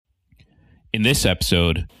In this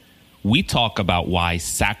episode, we talk about why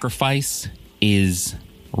sacrifice is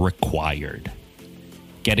required.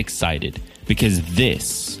 Get excited because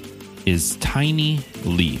this is Tiny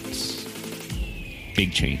Leaps.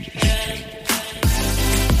 Big changes.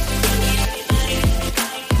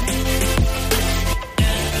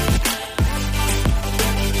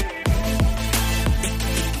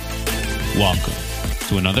 Welcome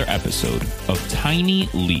to another episode of Tiny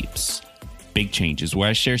Leaps. Big changes, where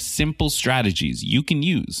I share simple strategies you can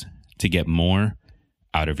use to get more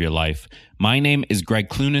out of your life. My name is Greg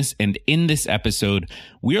Clunas, and in this episode,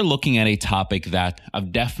 we are looking at a topic that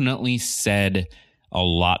I've definitely said a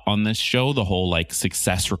lot on this show, the whole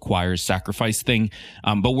success requires sacrifice thing.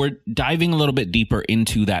 But we're diving a little bit deeper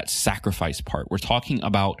into that sacrifice part. We're talking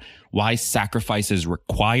about why sacrifice is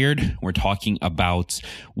required. We're talking about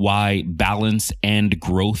why balance and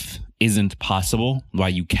growth isn't possible, why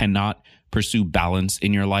you cannot pursue balance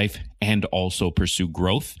in your life and also pursue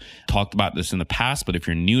growth. Talked about this in the past, but if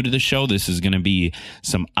you're new to the show, this is going to be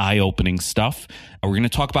some eye-opening stuff. We're going to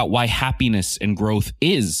talk about why happiness and growth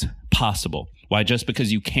is possible. Why just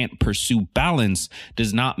because you can't pursue balance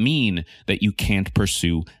does not mean that you can't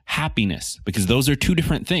pursue happiness, because those are two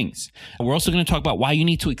different things. We're also going to talk about why you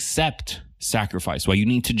need to accept sacrifice, why you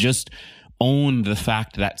need to just own the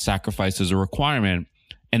fact that sacrifice is a requirement,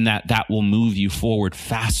 and that will move you forward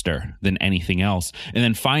faster than anything else. And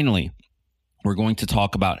then finally, we're going to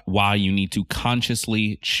talk about why you need to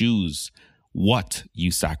consciously choose what you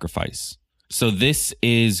sacrifice. So this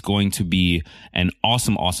is going to be an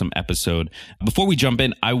awesome episode. Before we jump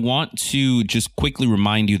in, I want to just quickly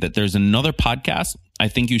remind you that there's another podcast I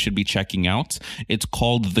think you should be checking out. It's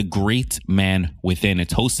called The Great Man Within.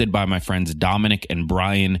 It's hosted by my friends Dominic and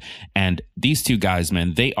Brian. And these two guys,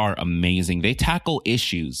 man, they are amazing. They tackle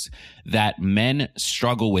issues that men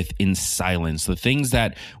struggle with in silence. The things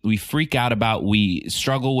that we freak out about, we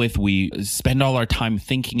struggle with, we spend all our time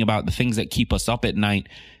thinking about, the things that keep us up at night,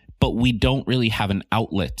 but we don't really have an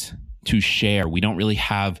outlet to share. We don't really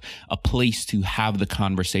have a place to have the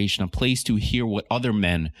conversation, a place to hear what other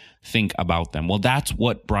men think about them. Well, that's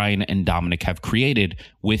what Brian and Dominic have created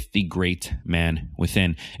with The Great Man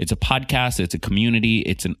Within. It's a podcast, it's a community,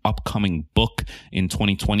 it's an upcoming book in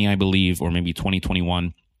 2020, I believe, or maybe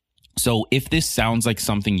 2021. So if this sounds like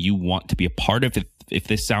something you want to be a part of, if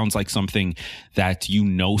this sounds like something that you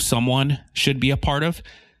know someone should be a part of,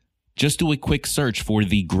 just do a quick search for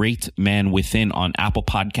The Great Man Within on Apple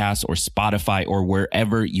Podcasts or Spotify or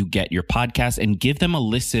wherever you get your podcasts, and give them a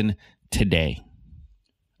listen today.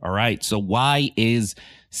 All right. So why is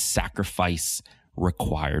sacrifice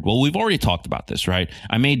required? Well, we've already talked about this, right?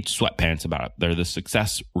 I made sweatpants about it. They're the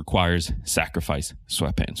Success Requires Sacrifice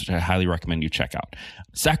sweatpants, which I highly recommend you check out.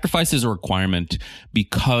 Sacrifice is a requirement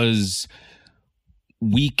because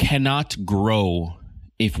we cannot grow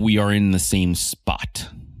if we are in the same spot.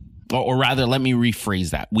 Or rather, let me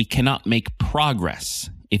rephrase that. We cannot make progress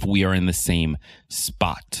if we are in the same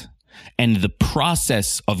spot. And the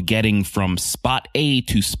process of getting from spot A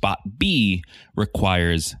to spot B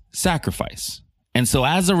requires sacrifice. And so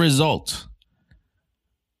as a result,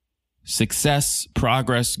 success,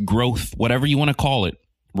 progress, growth, whatever you want to call it,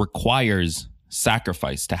 requires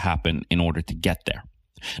sacrifice to happen in order to get there.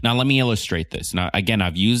 Now, let me illustrate this. Now, again,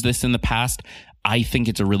 I've used this in the past. I think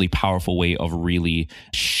it's a really powerful way of really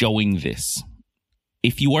showing this.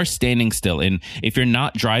 If you are standing still, and if you're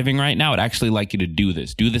not driving right now, I'd actually like you to do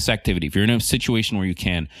this activity. If you're in a situation where you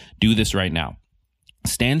can, do this right now.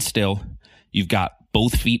 Stand still. You've got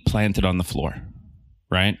both feet planted on the floor,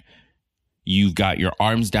 right? You've got your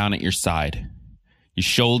arms down at your side. Your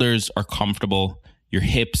shoulders are comfortable. Your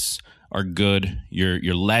hips are good.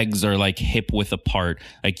 Your legs are hip width apart.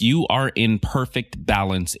 You are in perfect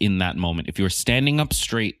balance in that moment. If you're standing up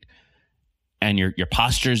straight and your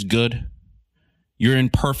posture is good, you're in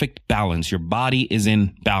perfect balance. Your body is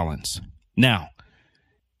in balance. Now,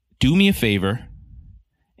 do me a favor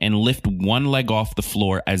and lift one leg off the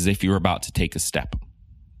floor as if you're about to take a step.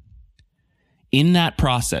 In that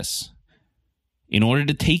process, in order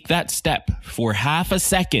to take that step for half a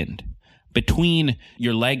second, between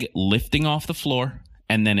your leg lifting off the floor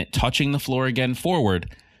and then it touching the floor again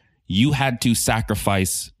forward, you had to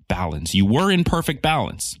sacrifice balance. You were in perfect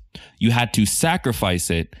balance. You had to sacrifice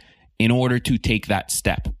it in order to take that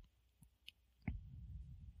step.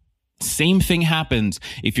 Same thing happens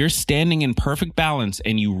if you're standing in perfect balance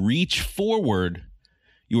and you reach forward,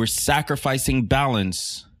 you are sacrificing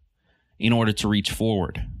balance in order to reach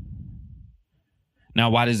forward. Now,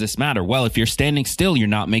 why does this matter? Well, if you're standing still, you're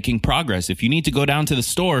not making progress. If you need to go down to the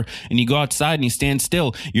store and you go outside and you stand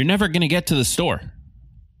still, you're never going to get to the store.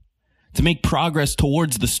 To make progress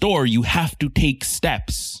towards the store, you have to take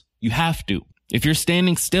steps. You have to. If you're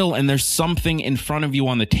standing still and there's something in front of you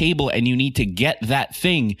on the table and you need to get that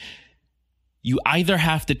thing, you either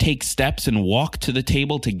have to take steps and walk to the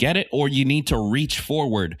table to get it, or you need to reach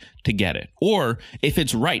forward to get it. Or if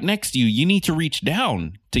it's right next to you, you need to reach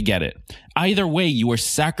down to get it. Either way, you are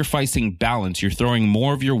sacrificing balance. You're throwing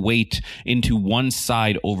more of your weight into one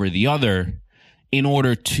side over the other in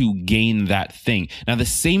order to gain that thing. Now, the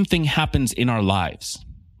same thing happens in our lives.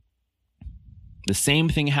 The same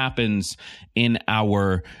thing happens in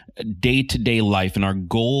our day-to-day life and our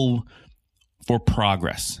goal for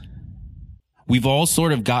progress. We've all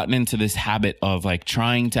sort of gotten into this habit of like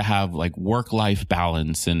trying to have like work-life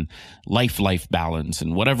balance and life balance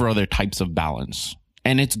and whatever other types of balance.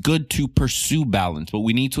 And it's good to pursue balance, but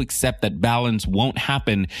we need to accept that balance won't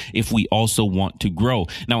happen if we also want to grow.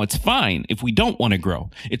 Now, it's fine if we don't want to grow.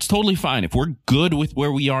 It's totally fine. If we're good with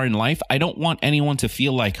where we are in life, I don't want anyone to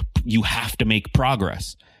feel like you have to make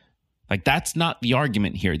progress. Like, that's not the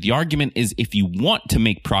argument here. The argument is if you want to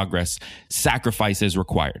make progress, sacrifice is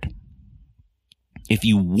required. If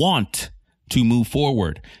you want to move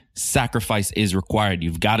forward, sacrifice is required.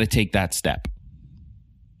 You've got to take that step.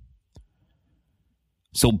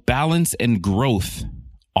 So balance and growth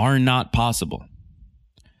are not possible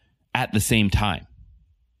at the same time.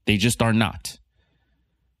 They just are not.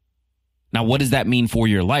 Now, what does that mean for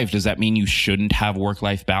your life? Does that mean you shouldn't have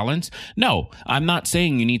work-life balance? No, I'm not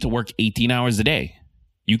saying you need to work 18 hours a day.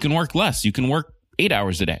 You can work less. You can work 8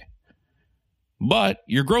 hours a day. But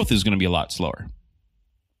your growth is going to be a lot slower.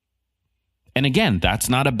 And again, that's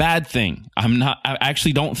not a bad thing. I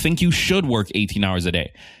actually don't think you should work 18 hours a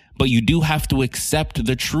day. But you do have to accept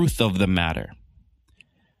the truth of the matter.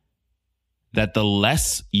 That the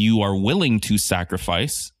less you are willing to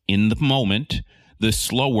sacrifice in the moment, the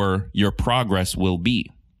slower your progress will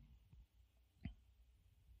be.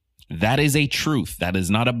 That is a truth. That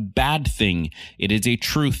is not a bad thing. It is a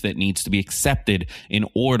truth that needs to be accepted in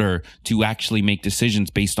order to actually make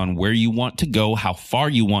decisions based on where you want to go, how far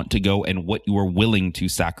you want to go, and what you are willing to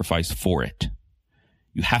sacrifice for it.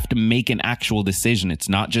 You have to make an actual decision. It's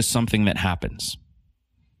not just something that happens.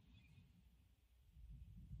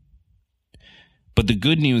 But the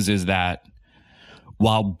good news is that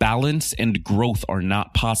while balance and growth are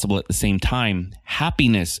not possible at the same time,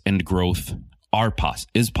 happiness and growth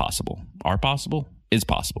is possible. Are possible? Is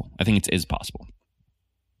possible. I think it is possible.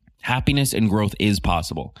 Happiness and growth is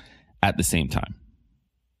possible at the same time.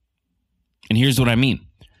 And here's what I mean.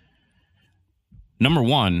 Number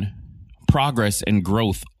one, progress and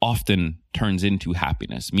growth often turns into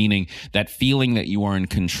happiness, meaning that feeling that you are in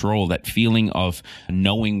control, that feeling of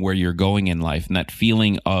knowing where you're going in life, and that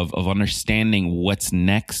feeling of understanding what's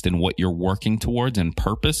next and what you're working towards and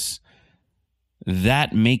purpose,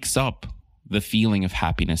 that makes up the feeling of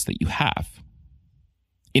happiness that you have.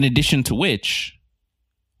 In addition to which,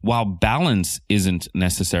 while balance isn't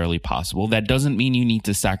necessarily possible, that doesn't mean you need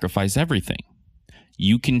to sacrifice everything.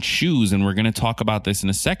 You can choose, and we're going to talk about this in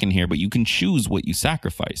a second here, but you can choose what you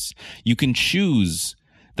sacrifice. You can choose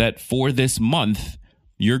that for this month,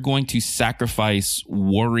 you're going to sacrifice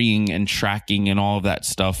worrying and tracking and all of that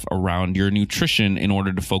stuff around your nutrition in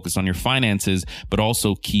order to focus on your finances, but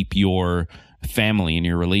also keep your family and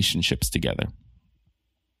your relationships together.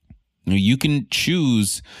 You can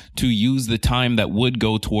choose to use the time that would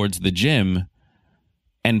go towards the gym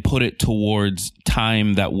and put it towards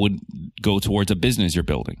time that would go towards a business you're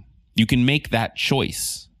building. You can make that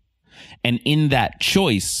choice. And in that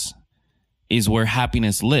choice is where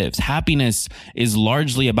happiness lives. Happiness is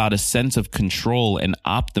largely about a sense of control and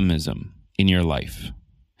optimism in your life.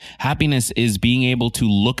 Happiness is being able to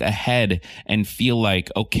look ahead and feel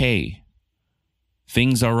like, okay,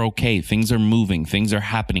 things are okay. Things are moving. Things are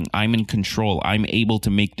happening. I'm in control. I'm able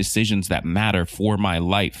to make decisions that matter for my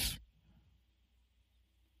life.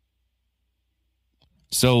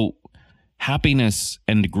 So happiness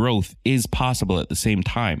and growth is possible at the same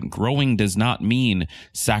time. Growing does not mean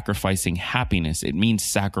sacrificing happiness. It means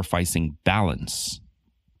sacrificing balance.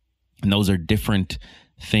 And those are different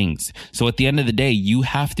things. So at the end of the day, you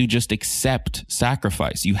have to just accept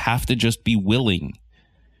sacrifice. You have to just be willing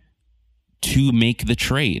to make the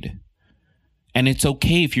trade. And it's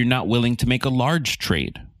okay if you're not willing to make a large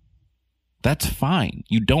trade. That's fine.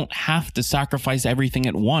 You don't have to sacrifice everything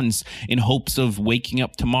at once in hopes of waking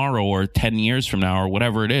up tomorrow or 10 years from now or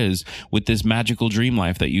whatever it is with this magical dream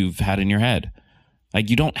life that you've had in your head. Like,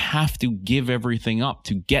 you don't have to give everything up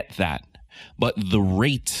to get that. But the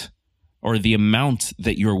rate or the amount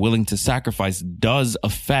that you're willing to sacrifice does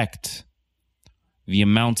affect the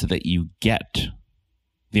amount that you get.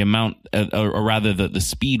 the amount, or rather the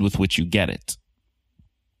speed with which you get it.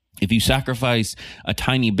 If you sacrifice a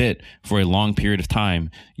tiny bit for a long period of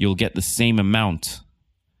time, you'll get the same amount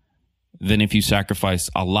than if you sacrifice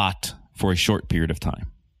a lot for a short period of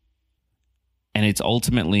time. And it's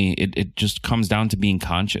ultimately, it just comes down to being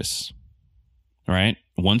conscious, right?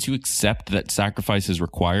 Once you accept that sacrifice is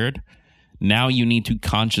required, now you need to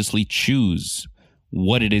consciously choose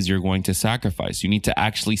what it is you're going to sacrifice. You need to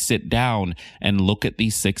actually sit down and look at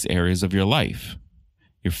these 6 areas of your life.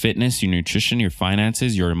 Your fitness, your nutrition, your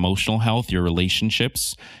finances, your emotional health, your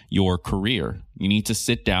relationships, your career. You need to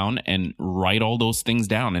sit down and write all those things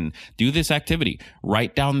down and do this activity.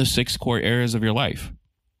 Write down the 6 core areas of your life.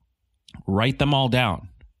 Write them all down.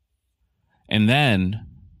 And then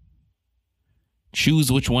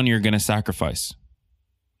choose which one you're going to sacrifice.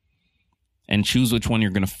 And choose which one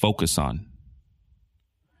you're going to focus on.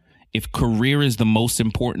 If career is the most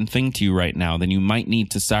important thing to you right now, then you might need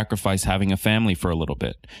to sacrifice having a family for a little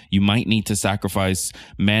bit. You might need to sacrifice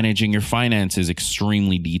managing your finances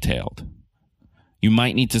extremely detailed. You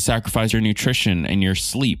might need to sacrifice your nutrition and your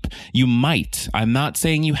sleep. You might. I'm not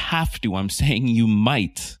saying you have to. I'm saying you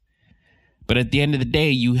might. But at the end of the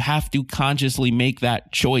day, you have to consciously make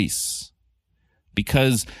that choice.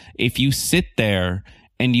 Because if you sit there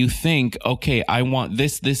and you think, okay, I want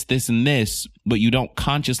this, this, this, and this, but you don't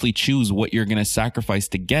consciously choose what you're going to sacrifice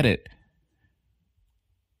to get it,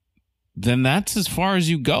 then that's as far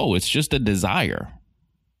as you go. It's just a desire.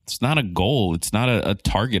 It's not a goal. It's not a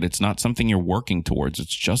target. It's not something you're working towards.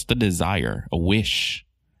 It's just a desire, a wish.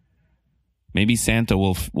 Maybe Santa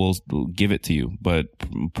will give it to you, but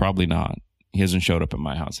probably not. He hasn't showed up at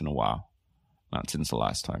my house in a while. Not since the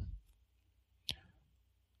last time.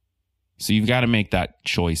 So you've got to make that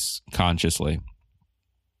choice consciously.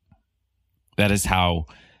 That is how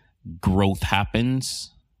growth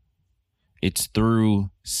happens. It's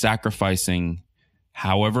through sacrificing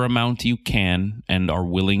however amount you can and are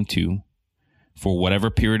willing to for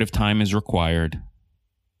whatever period of time is required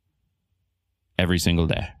every single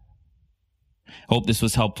day. Hope this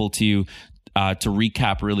was helpful to you. To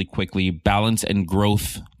recap really quickly, balance and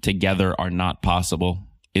growth together are not possible.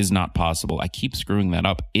 Is not possible. I keep screwing that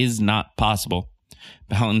up. Is not possible.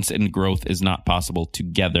 Balance and growth is not possible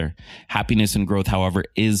together. Happiness and growth, however,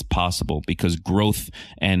 is possible because growth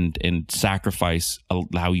and sacrifice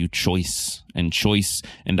allow you choice, and choice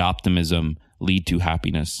and optimism lead to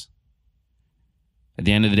happiness. At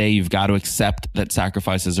the end of the day, you've got to accept that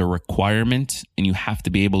sacrifice is a requirement, and you have to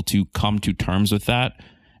be able to come to terms with that.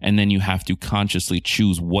 And then you have to consciously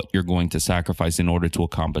choose what you're going to sacrifice in order to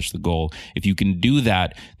accomplish the goal. If you can do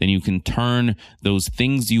that, then you can turn those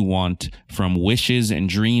things you want from wishes and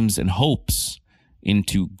dreams and hopes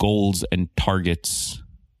into goals and targets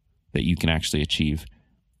that you can actually achieve.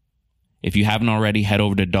 If you haven't already, head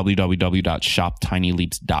over to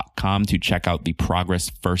www.shoptinyleaps.com to check out the Progress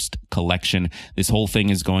First collection. This whole thing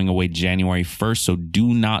is going away January 1st, so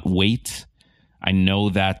do not wait. I know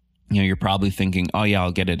that you're probably thinking, oh yeah,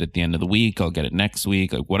 I'll get it at the end of the week. I'll get it next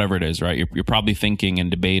week, like whatever it is, right? You're probably thinking and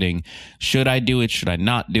debating, should I do it? Should I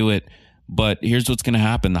not do it? But here's what's going to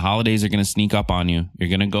happen. The holidays are going to sneak up on you. You're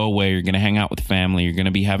going to go away. You're going to hang out with family. You're going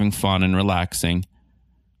to be having fun and relaxing.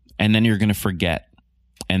 And then you're going to forget.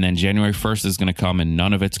 And then January 1st is going to come and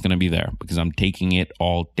none of it's going to be there because I'm taking it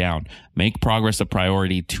all down. Make progress a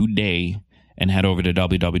priority today. And head over to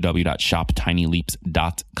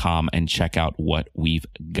www.shoptinyleaps.com and check out what we've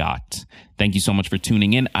got. Thank you so much for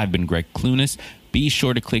tuning in. I've been Greg Clunas. Be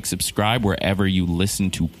sure to click subscribe wherever you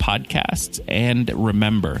listen to podcasts. And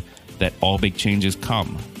remember that all big changes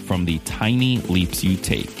come from the tiny leaps you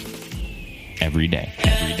take every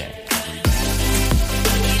day.